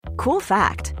Cool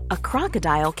fact, a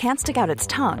crocodile can't stick out its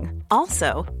tongue.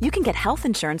 Also, you can get health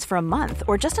insurance for a month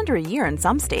or just under a year in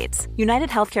some states. United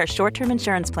Healthcare short-term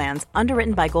insurance plans,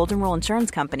 underwritten by Golden Rule Insurance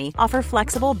Company, offer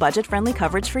flexible, budget-friendly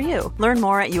coverage for you. Learn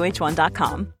more at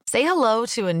uh1.com. Say hello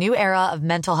to a new era of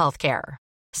mental health care.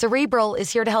 Cerebral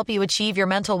is here to help you achieve your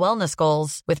mental wellness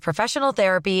goals with professional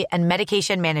therapy and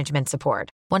medication management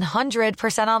support.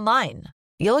 100% online.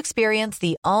 You'll experience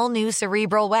the all-new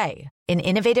Cerebral Way, an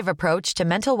innovative approach to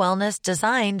mental wellness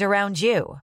designed around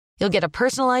you. You'll get a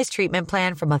personalized treatment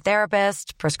plan from a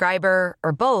therapist, prescriber,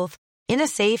 or both in a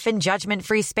safe and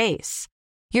judgment-free space.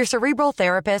 Your Cerebral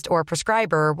therapist or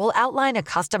prescriber will outline a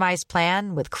customized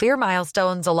plan with clear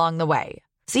milestones along the way,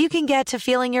 so you can get to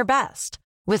feeling your best.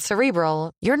 With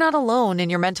Cerebral, you're not alone in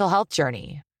your mental health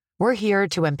journey. We're here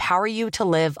to empower you to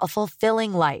live a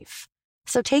fulfilling life.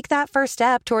 So take that first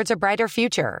step towards a brighter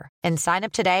future and sign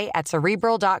up today at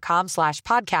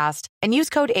Cerebral.com/podcast and use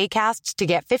code ACAST to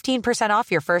get 15%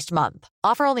 off your first month.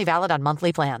 Offer only valid on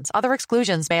monthly plans. Other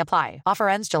exclusions may apply. Offer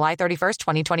ends July 31st,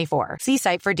 2024. See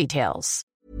site for details.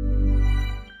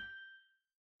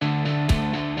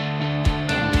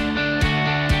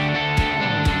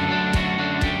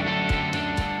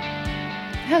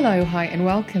 Hello, hi, and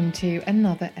welcome to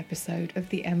another episode of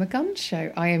The Emma Gunn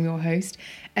Show. I am your host,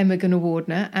 Emma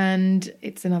Gunn-Awardner, and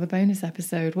it's another bonus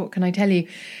episode. What can I tell you?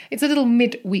 It's a little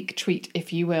mid-week treat,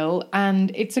 if you will,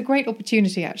 and it's a great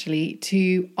opportunity, actually,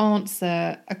 to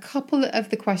answer a couple of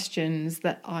the questions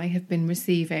that I have been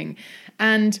receiving.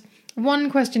 And one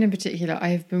question in particular I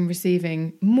have been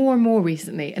receiving more and more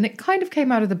recently, and it kind of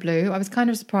came out of the blue. I was kind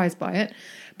of surprised by it,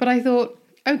 but I thought,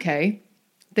 okay,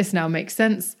 this now makes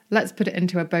sense. Let's put it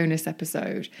into a bonus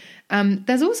episode.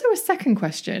 There's also a second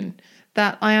question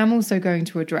that I am also going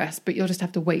to address, but you'll just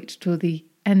have to wait till the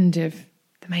end of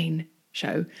the main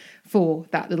show for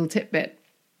that little tidbit.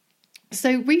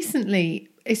 So recently,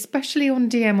 especially on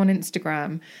DM on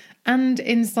Instagram and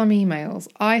in some emails,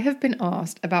 I have been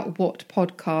asked about what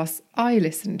podcasts I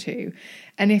listen to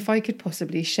and if I could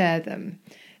possibly share them.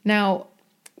 Now,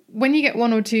 when you get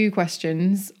one or two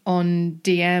questions on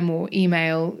DM or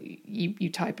email, you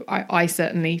type, I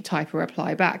certainly type a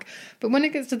reply back. But when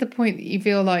it gets to the point that you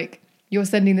feel like you're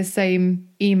sending the same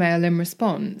email in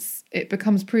response, it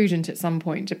becomes prudent at some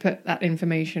point to put that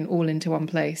information all into one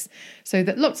place so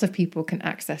that lots of people can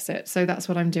access it. So that's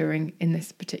what I'm doing in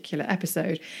this particular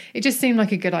episode. It just seemed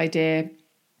like a good idea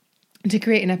to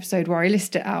create an episode where I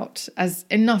list it out, as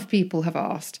enough people have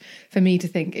asked for me to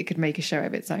think it could make a show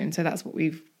of its own. So that's what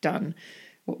I've done.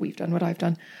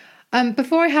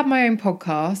 Before I had my own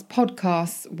podcast,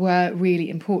 podcasts were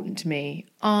really important to me.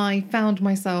 I found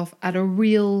myself at a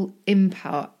real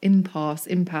impasse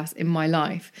in my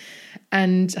life.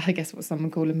 And I guess what some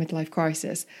would call a midlife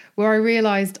crisis, where I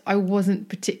realised I wasn't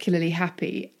particularly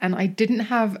happy and I didn't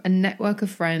have a network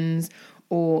of friends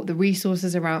or the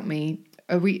resources around me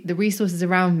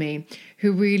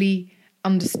who really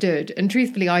understood. And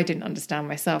truthfully, I didn't understand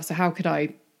myself. So how could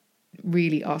I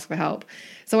really ask for help?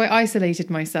 So I isolated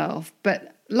myself.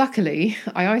 But luckily,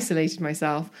 I isolated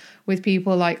myself with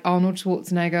people like Arnold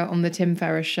Schwarzenegger on The Tim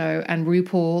Ferriss Show and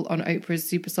RuPaul on Oprah's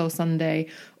Super Soul Sunday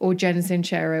or Jen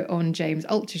Sincero on James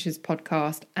Altucher's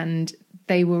podcast. And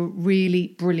they were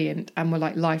really brilliant and were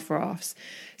like life rafts.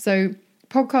 So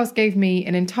podcast gave me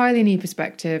an entirely new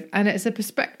perspective, and it's a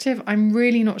perspective I'm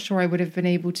really not sure I would have been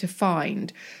able to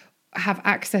have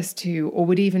access to, or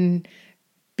would even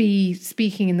be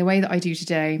speaking in the way that I do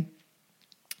today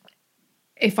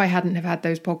if I hadn't have had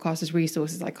those podcasts as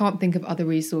resources. I can't think of other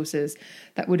resources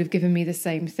that would have given me the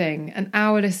same thing. An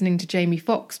hour listening to Jamie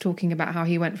Foxx talking about how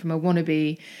he went from a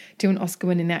wannabe to an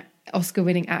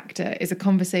Oscar-winning actor is a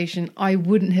conversation I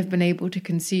wouldn't have been able to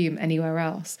consume anywhere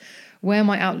else. Where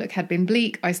my outlook had been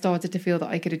bleak, I started to feel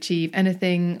that I could achieve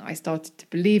anything. I started to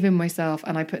believe in myself,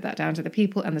 and I put that down to the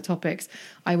people and the topics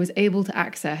I was able to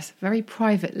access very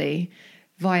privately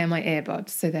via my earbuds.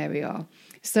 So there we are.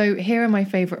 So here are my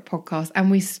favourite podcasts,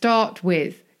 and we start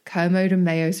with Kermode and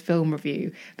Mayo's Film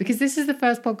Review, because this is the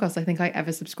first podcast I think I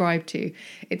ever subscribed to.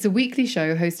 It's a weekly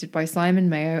show hosted by Simon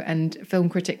Mayo and film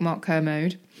critic Mark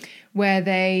Kermode, where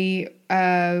they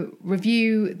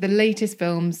review the latest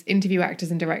films, interview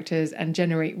actors and directors, and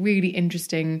generate really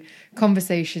interesting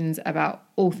conversations about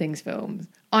all things films.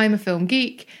 I'm a film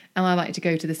geek, and I like to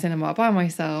go to the cinema by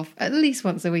myself at least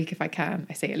once a week if I can.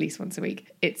 I say at least once a week.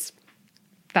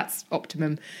 That's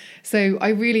optimum. So I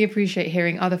really appreciate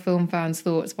hearing other film fans'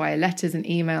 thoughts via letters and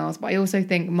emails, but I also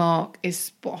think Mark is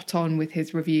spot on with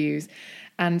his reviews.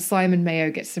 And Simon Mayo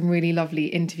gets some really lovely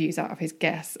interviews out of his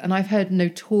guests. And I've heard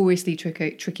notoriously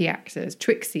tricksy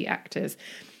actors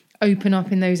open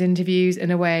up in those interviews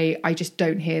in a way I just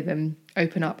don't hear them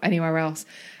open up anywhere else.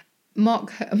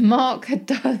 Mark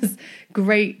does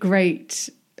great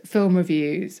film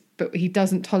reviews, but he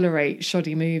doesn't tolerate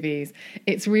shoddy movies.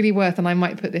 It's really worth, and I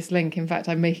might put this link, in fact,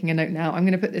 I'm making a note now, I'm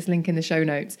going to put this link in the show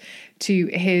notes to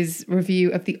his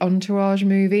review of the Entourage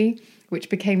movie, which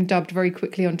became dubbed very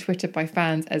quickly on Twitter by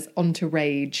fans as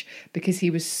Entourage, because he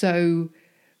was so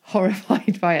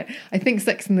horrified by it. I think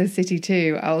Sex and the City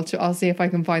too. I'll see if I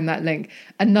can find that link.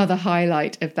 Another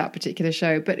highlight of that particular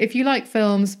show. But if you like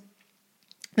films,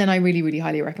 then I really, really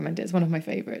highly recommend it. It's one of my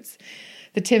favourites.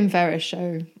 The Tim Ferriss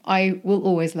Show. I will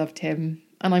always love Tim,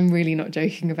 and I'm really not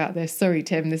joking about this. Sorry,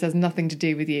 Tim, this has nothing to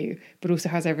do with you, but also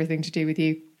has everything to do with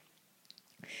you.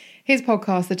 His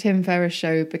podcast, The Tim Ferriss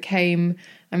Show, became,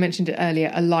 I mentioned it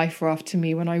earlier, a life raft to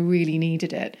me when I really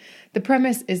needed it. The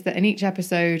premise is that in each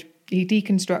episode, he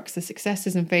deconstructs the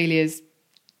successes and failures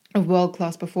of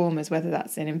world-class performers, whether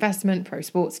that's in investment, pro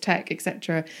sports, tech,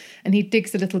 etc. And he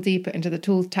digs a little deeper into the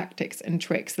tools, tactics and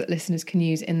tricks that listeners can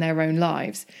use in their own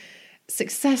lives.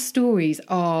 Success stories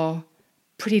are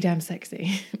pretty damn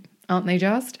sexy, aren't they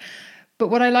just? But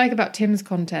what I like about Tim's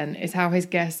content is how his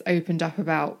guests opened up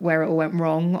about where it all went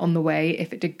wrong on the way,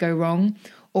 if it did go wrong,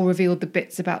 or revealed the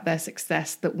bits about their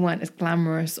success that weren't as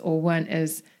glamorous or weren't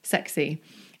as sexy.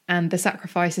 And the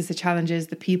sacrifices, the challenges,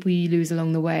 the people you lose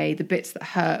along the way, the bits that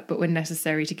hurt but were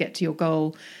necessary to get to your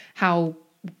goal, how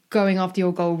going after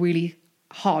your goal really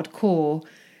hardcore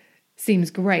seems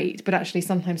great, but actually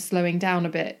sometimes slowing down a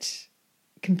bit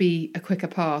can be a quicker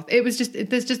path. There's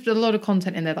just a lot of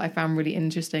content in there that I found really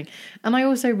interesting. And I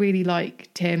also really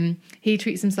like Tim. He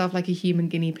treats himself like a human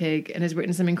guinea pig and has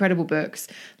written some incredible books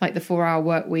like The 4-Hour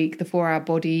Work Week, The 4-Hour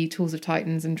Body, Tools of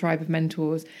Titans and Tribe of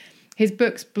Mentors. His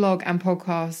books, blog and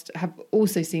podcast have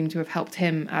also seemed to have helped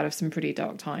him out of some pretty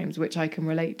dark times, which I can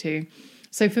relate to.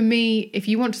 So for me, if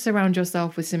you want to surround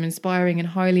yourself with some inspiring and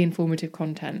highly informative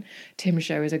content, Tim's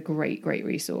show is a great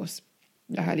resource.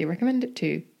 I highly recommend it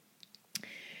too.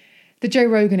 The Joe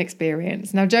Rogan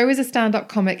Experience. Now, Joe is a stand-up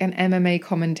comic and MMA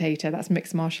commentator. That's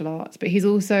mixed martial arts. But he's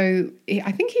also,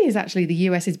 I think he is actually the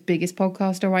US's biggest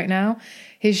podcaster right now.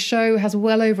 His show has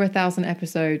well over 1,000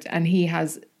 episodes and he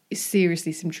has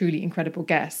seriously some truly incredible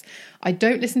guests. I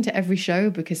don't listen to every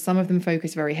show because some of them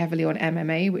focus very heavily on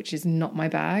MMA, which is not my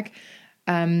bag.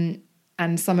 And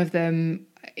some of them,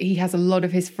 he has a lot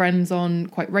of his friends on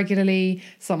quite regularly.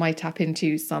 Some I tap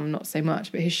into, some not so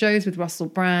much. But his shows with Russell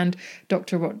Brand,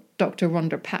 Dr.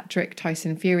 Rhonda Patrick,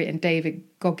 Tyson Fury and David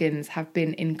Goggins have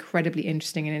been incredibly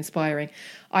interesting and inspiring.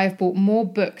 I have bought more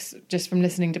books just from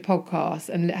listening to podcasts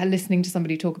and listening to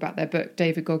somebody talk about their book.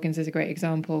 David Goggins is a great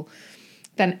example,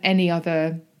 than any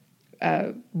other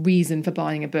reason for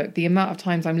buying a book. The amount of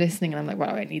times I'm listening and I'm like,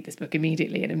 well, I need this book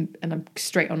immediately. And I'm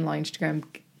straight online to go and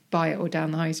buy it or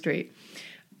down the high street.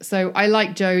 So I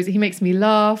like Joe's. He makes me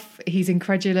laugh. He's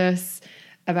incredulous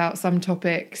about some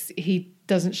topics. He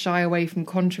doesn't shy away from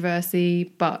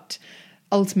controversy, but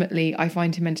ultimately I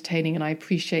find him entertaining and I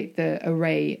appreciate the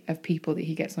array of people that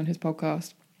he gets on his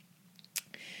podcast.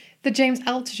 The James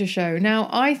Altucher Show. Now,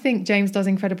 I think James does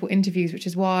incredible interviews, which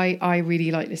is why I really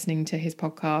like listening to his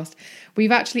podcast.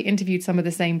 We've actually interviewed some of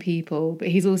the same people, but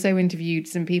he's also interviewed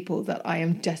some people that I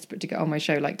am desperate to get on my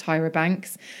show, like Tyra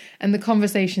Banks. And the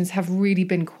conversations have really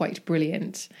been quite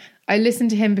brilliant. I listen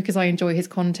to him because I enjoy his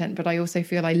content, but I also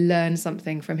feel I learn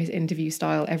something from his interview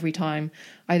style every time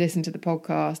I listen to the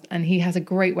podcast. And he has a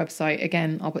great website.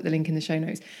 Again, I'll put the link in the show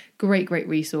notes. Great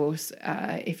resource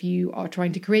if you are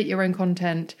trying to create your own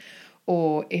content,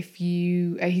 or if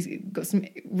you, he's got some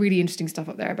really interesting stuff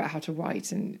up there about how to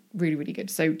write and really good.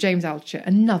 So James Altucher,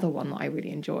 another one that I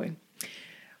really enjoy.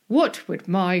 What would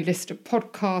my list of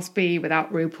podcasts be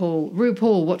without RuPaul?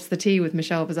 RuPaul, What's the Tea with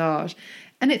Michelle Visage?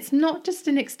 And it's not just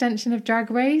an extension of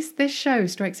Drag Race. This show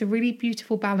strikes a really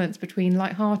beautiful balance between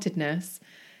lightheartedness,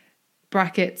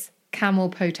 brackets, camel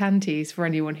potenties for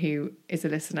anyone who is a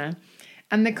listener,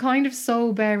 and the kind of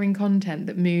soul-bearing content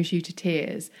that moves you to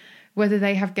tears. Whether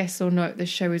they have guests or not, this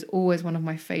show is always one of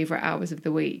my favourite hours of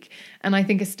the week. And I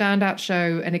think a standout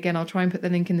show, and again, I'll try and put the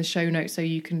link in the show notes so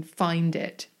you can find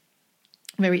it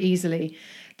very easily.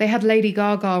 They had Lady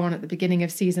Gaga on at the beginning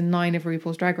of season 9 of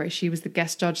RuPaul's Drag Race. She was the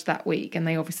guest judge that week, and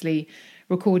they obviously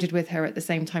recorded with her at the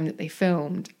same time that they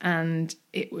filmed. And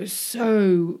it was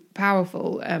so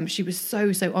powerful. She was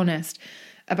so honest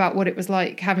about what it was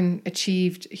like having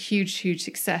achieved huge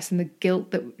success and the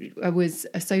guilt that was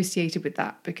associated with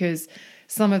that, because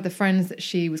some of the friends that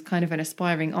she was kind of an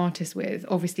aspiring artist with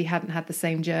obviously hadn't had the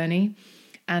same journey.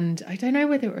 And I don't know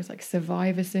whether it was like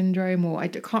survivor syndrome, or I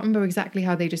can't remember exactly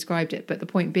how they described it. But the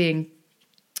point being,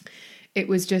 it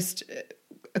was just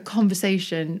a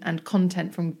conversation and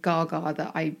content from Gaga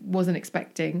that I wasn't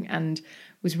expecting and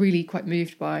was really quite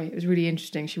moved by. It was really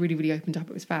interesting. She really, really opened up.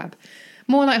 It was fab.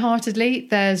 More lightheartedly,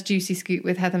 there's Juicy Scoop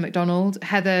with Heather McDonald.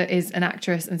 Heather is an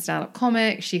actress and stand-up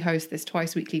comic. She hosts this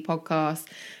twice-weekly podcast.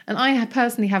 And I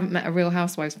personally haven't met a Real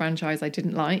Housewives franchise I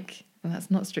didn't like. Well,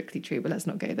 that's not strictly true, but let's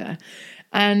not go there.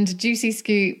 And Juicy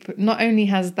Scoop not only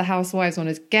has the Housewives on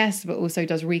as guests, but also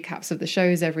does recaps of the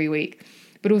shows every week,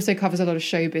 but also covers a lot of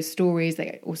showbiz stories.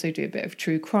 They also do a bit of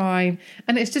true crime.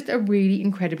 And it's just a really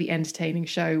incredibly entertaining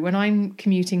show. When I'm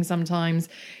commuting sometimes,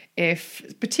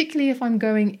 particularly if I'm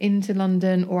going into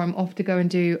London or I'm off to go and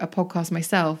do a podcast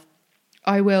myself,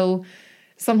 I will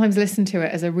sometimes listen to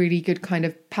it as a really good kind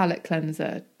of palate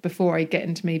cleanser before I get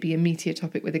into maybe a meatier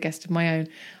topic with a guest of my own.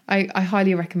 I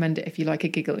highly recommend it if you like a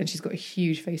giggle, and she's got a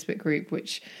huge Facebook group,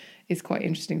 which is quite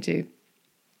interesting too.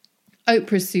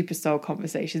 Oprah's Super Soul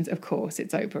Conversations, of course,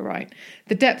 it's Oprah, right?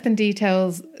 The depth and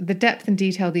detail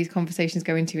these conversations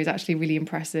go into is actually really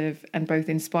impressive and both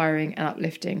inspiring and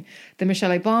uplifting. The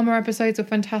Michelle Obama episodes were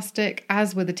fantastic,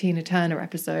 as were the Tina Turner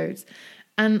episodes.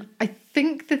 And I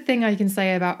think the thing I can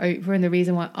say about Oprah and the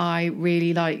reason why I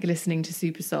really like listening to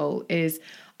Super Soul is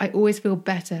I always feel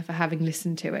better for having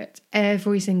listened to it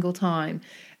every single time.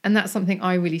 And that's something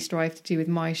I really strive to do with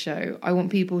my show. I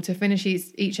want people to finish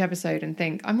each episode and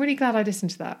think, I'm really glad I listened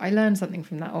to that. I learned something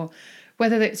from that. Or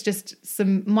whether it's just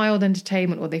some mild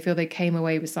entertainment or they feel they came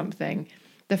away with something,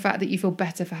 the fact that you feel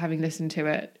better for having listened to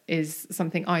it is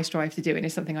something I strive to do, and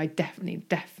is something I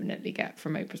definitely get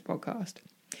from Oprah's podcast.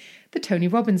 The Tony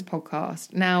Robbins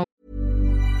podcast. Now,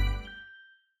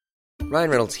 Ryan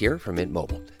Reynolds here from Mint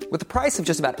Mobile. With the price of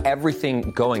just about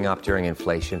everything going up during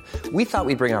inflation, we thought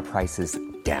we'd bring our prices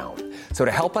down. So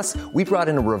to help us, we brought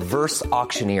in a reverse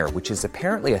auctioneer, which is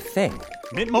apparently a thing.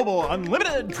 Mint Mobile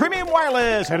Unlimited Premium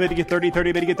Wireless. How to get 30,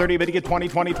 30, bit to get 30, bit to get 20,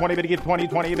 20, 20, bit to get 20,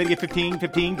 20, bit to get 15,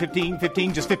 15, 15,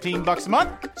 15, just $15 a month?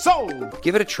 Sold!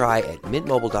 Give it a try at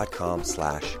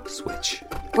mintmobile.com/switch.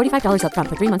 $45 up front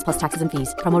for 3 months plus taxes and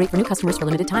fees. Promo rate for new customers for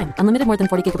limited time. Unlimited more than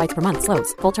 40 gigabytes per month.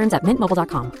 Slows full terms at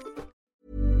mintmobile.com.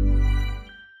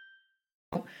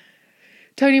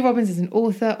 Tony Robbins is an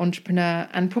author, entrepreneur,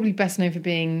 and probably best known for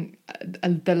being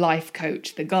the life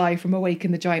coach, the guy from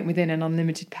Awaken the Giant Within and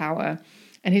Unlimited Power.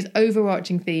 And his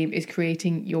overarching theme is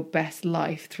creating your best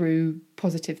life through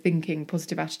positive thinking,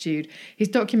 positive attitude. His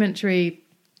documentary,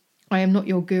 I Am Not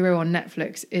Your Guru, on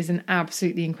Netflix is an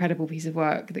absolutely incredible piece of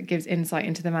work that gives insight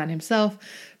into the man himself,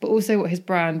 but also what his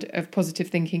brand of positive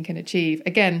thinking can achieve.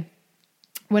 Again,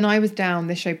 when I was down,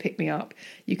 this show picked me up.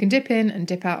 You can dip in and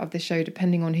dip out of the show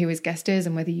depending on who his guest is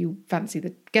and whether you fancy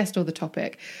the guest or the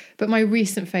topic. But my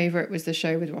recent favourite was the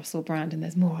show with Russell Brand, and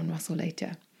there's more on Russell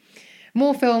later.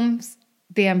 More films,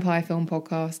 the Empire Film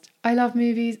Podcast. I love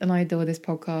movies and I adore this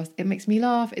podcast. It makes me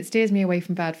laugh, it steers me away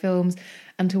from bad films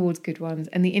and towards good ones.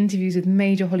 And the interviews with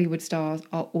major Hollywood stars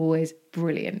are always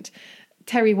brilliant.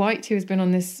 Terry White, who has been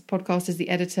on this podcast, is the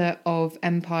editor of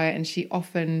Empire, and she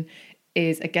often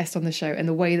is a guest on the show, and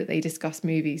the way that they discuss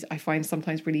movies I find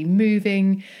sometimes really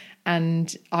moving,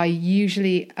 and I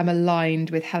usually am aligned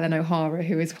with Helen O'Hara,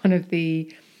 who is one of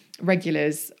the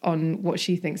regulars, on what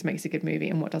she thinks makes a good movie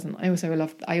and what doesn't. I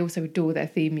also adore their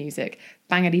theme music,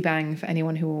 Bangity Bang, for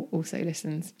anyone who also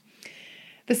listens.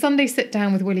 The Sunday Sit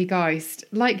Down with Willie Geist.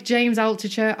 Like James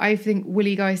Altucher, I think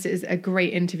Willie Geist is a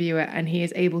great interviewer, and he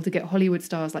is able to get Hollywood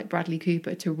stars like Bradley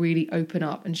Cooper to really open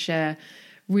up and share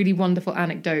really wonderful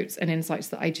anecdotes and insights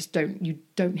that you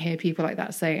don't hear people like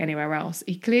that say anywhere else.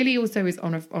 He clearly also is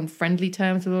on friendly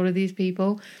terms with a lot of these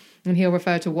people, and he'll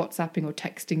refer to WhatsApping or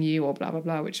texting you or blah, blah,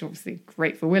 blah, which is obviously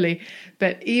great for Willie.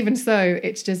 But even so,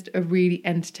 it's just a really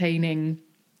entertaining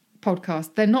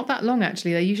podcast. They're not that long,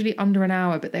 actually. They're usually under an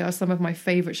hour, but they are some of my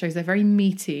favourite shows. They're very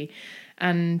meaty,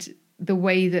 and the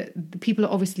way that the people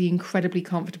are obviously incredibly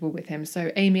comfortable with him. So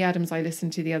Amy Adams I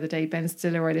listened to the other day, Ben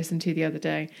Stiller I listened to the other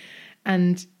day,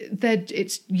 and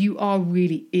you are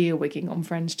really earwigging on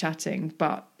Friends chatting,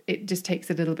 but it just takes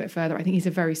a little bit further. I think he's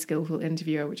a very skillful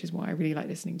interviewer, which is why I really like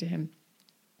listening to him.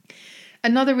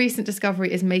 Another recent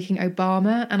discovery is Making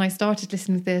Obama, and I started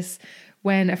listening to this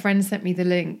when a friend sent me the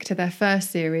link to their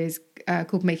first series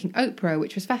called Making Oprah,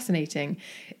 which was fascinating.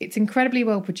 It's incredibly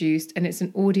well produced, and it's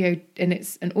an audio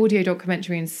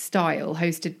documentary in style,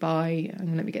 hosted by,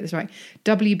 let me get this right,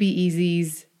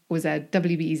 WBEZ's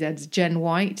Jen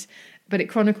White, but it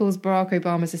chronicles Barack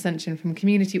Obama's ascension from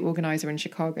community organizer in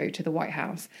Chicago to the White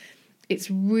House. It's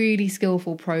really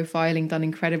skillful profiling, done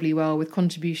incredibly well, with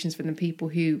contributions from the people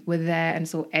who were there and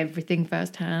saw everything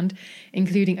firsthand,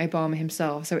 including Obama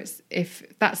himself. So if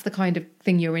that's the kind of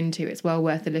thing you're into, it's well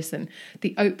worth a listen.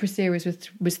 The Oprah series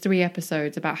was 3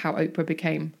 episodes about how Oprah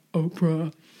became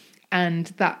Oprah. And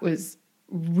that was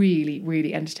really,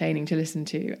 really entertaining to listen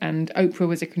to. And Oprah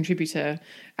was a contributor,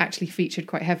 actually featured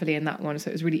quite heavily in that one. So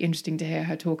it was really interesting to hear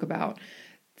her talk about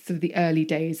sort of the early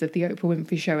days of the Oprah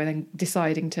Winfrey Show and then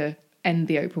deciding to end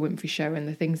the Oprah Winfrey Show and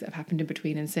the things that have happened in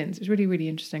between and since. It was really, really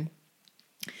interesting.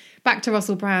 Back to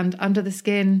Russell Brand, Under the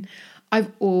Skin.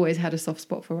 I've always had a soft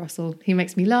spot for Russell. He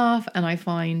makes me laugh, and I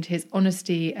find his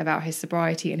honesty about his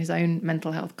sobriety and his own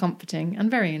mental health comforting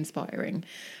and very inspiring.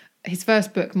 His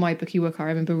first book, My Bookie Book, I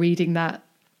remember reading that,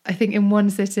 I think in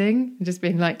one sitting, and just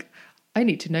being like, I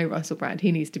need to know Russell Brand.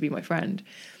 He needs to be my friend.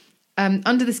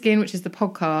 Under the Skin, which is the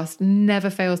podcast,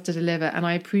 never fails to deliver. And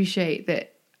I appreciate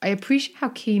how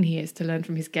keen he is to learn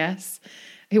from his guests,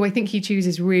 who I think he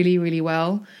chooses really, really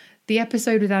well. The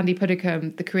episode with Andy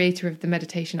Puddicombe, the creator of the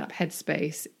meditation app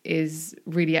Headspace, is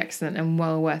really excellent and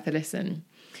well worth a listen.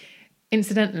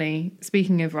 Incidentally,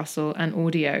 speaking of Russell and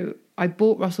audio, I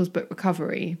bought Russell's book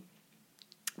Recovery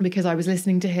because I was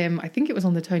listening to him, I think it was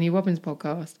on the Tony Robbins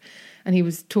podcast, and he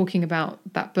was talking about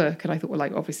that book, and I thought, well,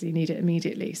 like, obviously you need it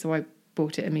immediately, so I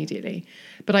bought it immediately.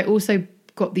 But I also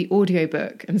got the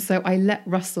audiobook, and so I let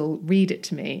Russell read it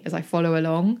to me as I follow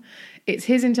along. It's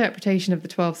his interpretation of the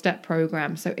 12-step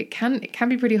program, so it can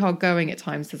be pretty hard going at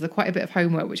times. There's quite a bit of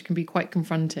homework, which can be quite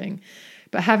confronting.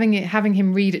 But having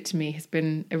him read it to me has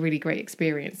been a really great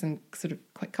experience and sort of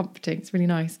quite comforting. It's really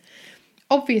nice.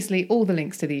 Obviously, all the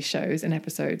links to these shows and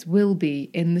episodes will be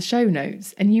in the show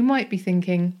notes. And you might be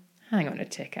thinking, hang on a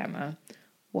tick, Emma,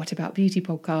 what about beauty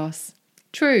podcasts?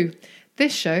 True,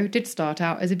 this show did start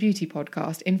out as a beauty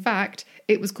podcast. In fact,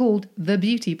 it was called The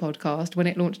Beauty Podcast when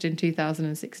it launched in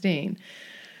 2016.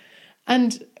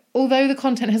 And although the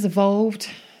content has evolved,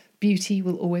 beauty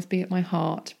will always be at my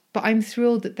heart. But I'm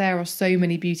thrilled that there are so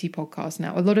many beauty podcasts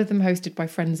now, a lot of them hosted by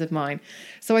friends of mine.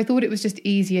 So I thought it was just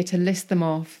easier to list them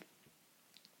off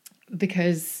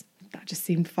because that just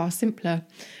seemed far simpler.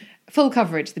 Full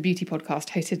Coverage, the beauty podcast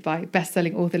hosted by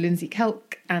best-selling author Lindsay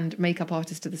Kelk and makeup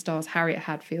artist to the stars Harriet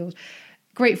Hadfield.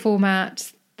 Great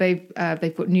format. They've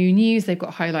got new news. They've got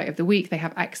a highlight of the week. They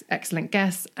have excellent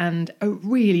guests and a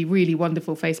really, really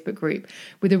wonderful Facebook group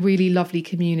with a really lovely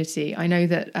community. I know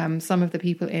that some of the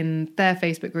people in their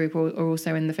Facebook group are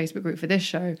also in the Facebook group for this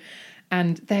show.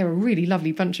 And they're a really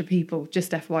lovely bunch of people,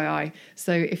 just FYI.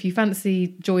 So if you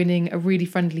fancy joining a really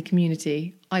friendly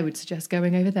community, I would suggest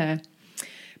going over there.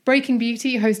 Breaking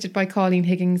Beauty, hosted by Carleen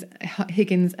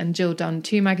Higgins and Jill Dunn,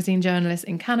 2 magazine journalists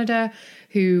in Canada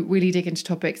who really dig into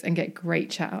topics and get great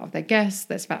chat out of their guests.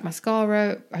 There's Fat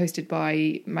Mascara, hosted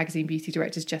by magazine beauty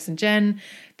directors Jess and Jen.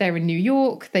 They're in New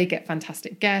York. They get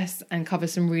fantastic guests and cover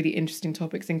some really interesting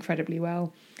topics incredibly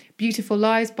well. Beautiful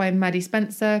Lives by Maddie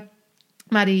Spencer.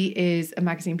 Maddie is a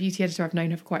magazine beauty editor. I've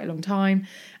known her for quite a long time,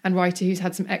 and writer who's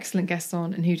had some excellent guests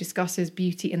on and who discusses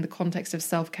beauty in the context of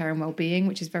self-care and well-being,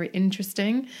 which is very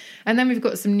interesting. And then we've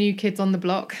got some new kids on the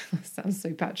block. Sounds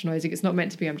so patronising. It's not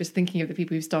meant to be. I'm just thinking of the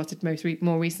people who've started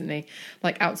more recently,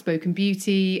 like Outspoken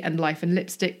Beauty and Life and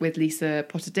Lipstick with Lisa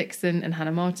Potter-Dixon and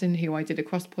Hannah Martin, who I did a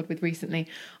cross-pod with recently.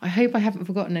 I hope I haven't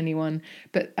forgotten anyone,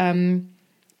 but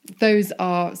those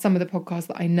are some of the podcasts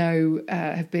that I know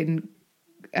have been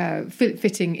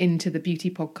fitting into the beauty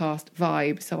podcast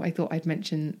vibe, so I thought I'd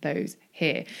mention those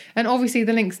here. And obviously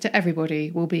the links to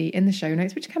everybody will be in the show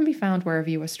notes, which can be found wherever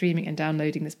you are streaming and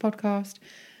downloading this podcast,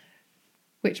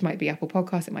 which might be Apple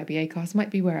Podcasts, it might be Acast, it might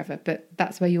be wherever, but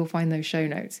that's where you'll find those show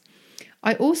notes.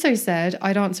 I also said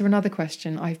I'd answer another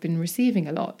question I've been receiving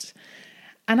a lot,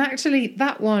 and actually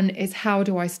that one is, how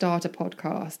do I start a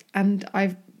podcast? And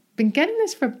I've been getting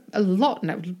this for a lot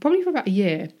now, probably for about a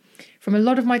year, from a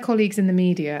lot of my colleagues in the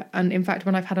media. And in fact,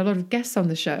 when I've had a lot of guests on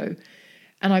the show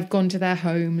and I've gone to their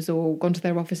homes or gone to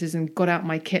their offices and got out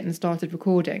my kit and started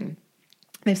recording,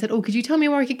 they've said, oh, could you tell me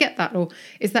where I could get that? Or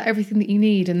is that everything that you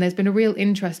need? And there's been a real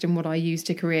interest in what I use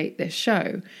to create this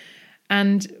show.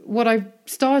 And what I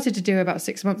started to do about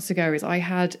 6 months ago is I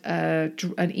had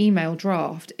an email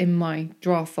draft in my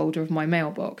draft folder of my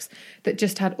mailbox that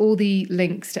just had all the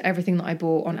links to everything that I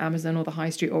bought on Amazon or the high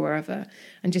street or wherever,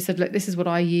 and just said, look, this is what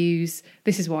I use.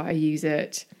 This is why I use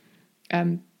it.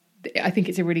 I think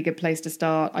it's a really good place to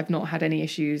start. I've not had any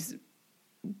issues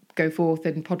go forth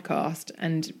and podcast,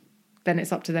 and then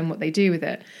it's up to them what they do with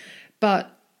it.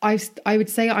 But I would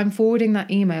say I'm forwarding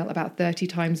that email about 30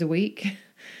 times a week.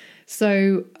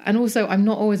 So, and also I'm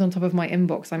not always on top of my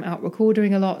inbox. I'm out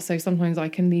recording a lot, so sometimes I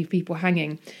can leave people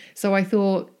hanging. So I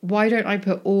thought, why don't I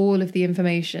put all of the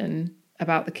information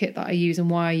about the kit that I use and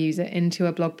why I use it into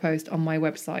a blog post on my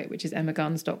website, which is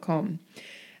emmaguns.com.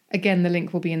 Again, the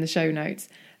link will be in the show notes.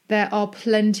 There are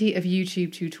plenty of YouTube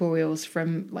tutorials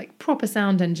from like proper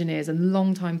sound engineers and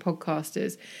long-time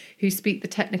podcasters who speak the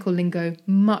technical lingo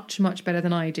much, much better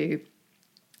than I do.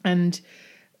 And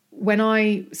when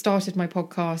I started my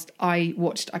podcast, I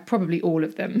watched probably all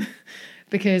of them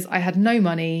because I had no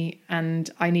money and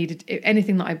I needed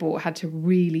anything that I bought I had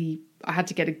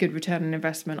to get a good return on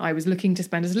investment. I was looking to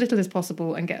spend as little as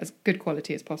possible and get as good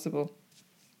quality as possible.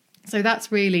 So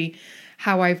that's really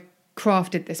how I've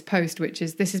crafted this post, which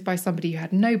is this is by somebody who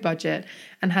had no budget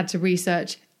and had to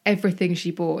research everything she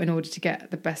bought in order to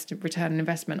get the best return on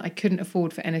investment. I couldn't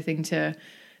afford for anything to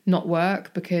not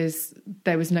work because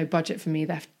there was no budget for me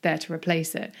there to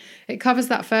replace it. It covers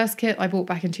that first kit I bought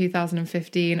back in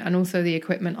 2015 and also the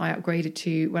equipment I upgraded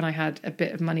to when I had a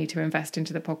bit of money to invest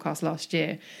into the podcast last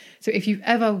year. So if you've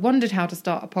ever wondered how to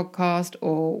start a podcast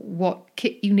or what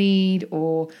kit you need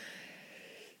or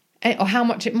how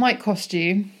much it might cost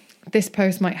you, this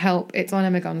post might help. It's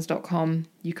on emmaguns.com.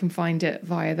 You can find it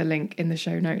via the link in the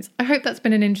show notes. I hope that's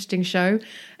been an interesting show.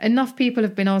 Enough people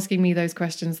have been asking me those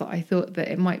questions that I thought that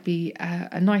it might be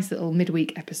a nice little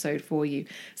midweek episode for you.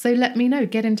 So let me know.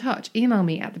 Get in touch. Email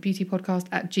me at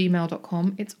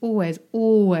thebeautypodcast@gmail.com. It's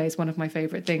always one of my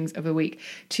favourite things of the week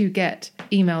to get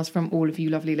emails from all of you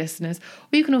lovely listeners.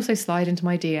 Or you can also slide into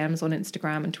my DMs on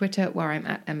Instagram and Twitter where I'm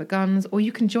at Emma Guns, or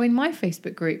you can join my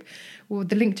Facebook group. Well,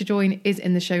 the link to join is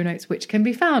in the show notes, which can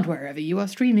be found wherever you are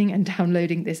streaming and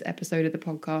downloading this episode of the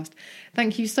podcast.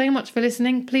 Thank you so much for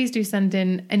listening. Please do send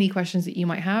in any questions that you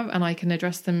might have and I can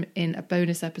address them in a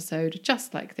bonus episode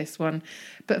just like this one.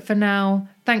 But for now,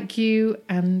 thank you,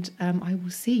 and I will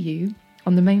see you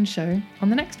on the main show on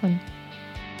the next one.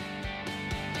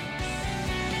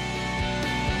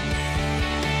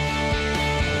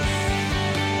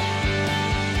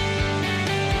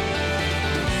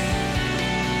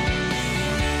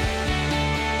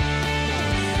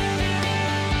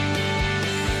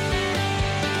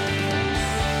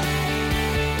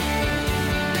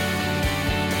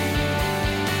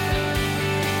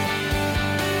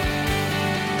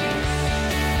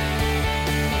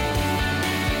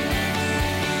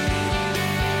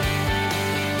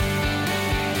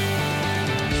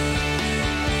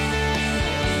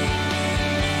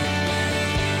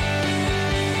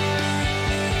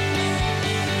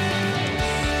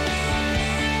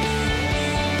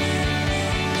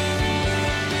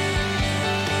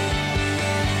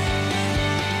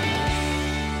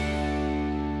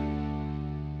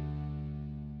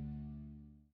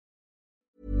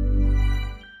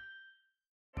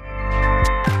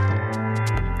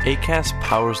 Acast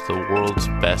powers the world's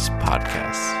best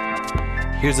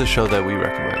podcasts. Here's a show that we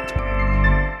recommend.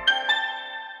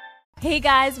 Hey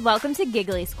guys, welcome to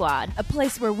Giggly Squad, a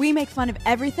place where we make fun of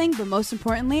everything, but most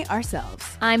importantly, ourselves.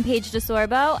 I'm Paige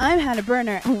DeSorbo. I'm Hannah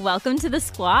Berner. Welcome to the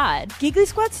squad. Giggly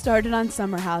Squad started on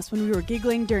Summer House when we were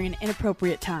giggling during an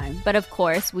inappropriate time. But of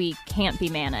course, we can't be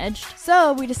managed.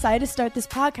 So we decided to start this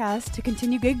podcast to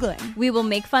continue giggling. We will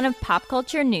make fun of pop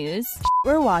culture news,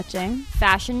 we're watching,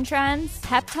 fashion trends,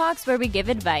 pep talks where we give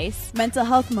advice, mental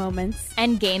health moments,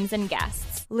 and games and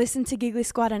guests. Listen to Giggly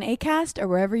Squad on Acast or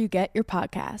wherever you get your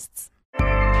podcasts.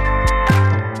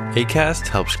 Acast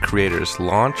helps creators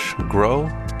launch, grow,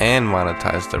 and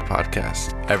monetize their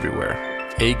podcasts everywhere.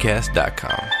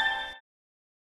 Acast.com.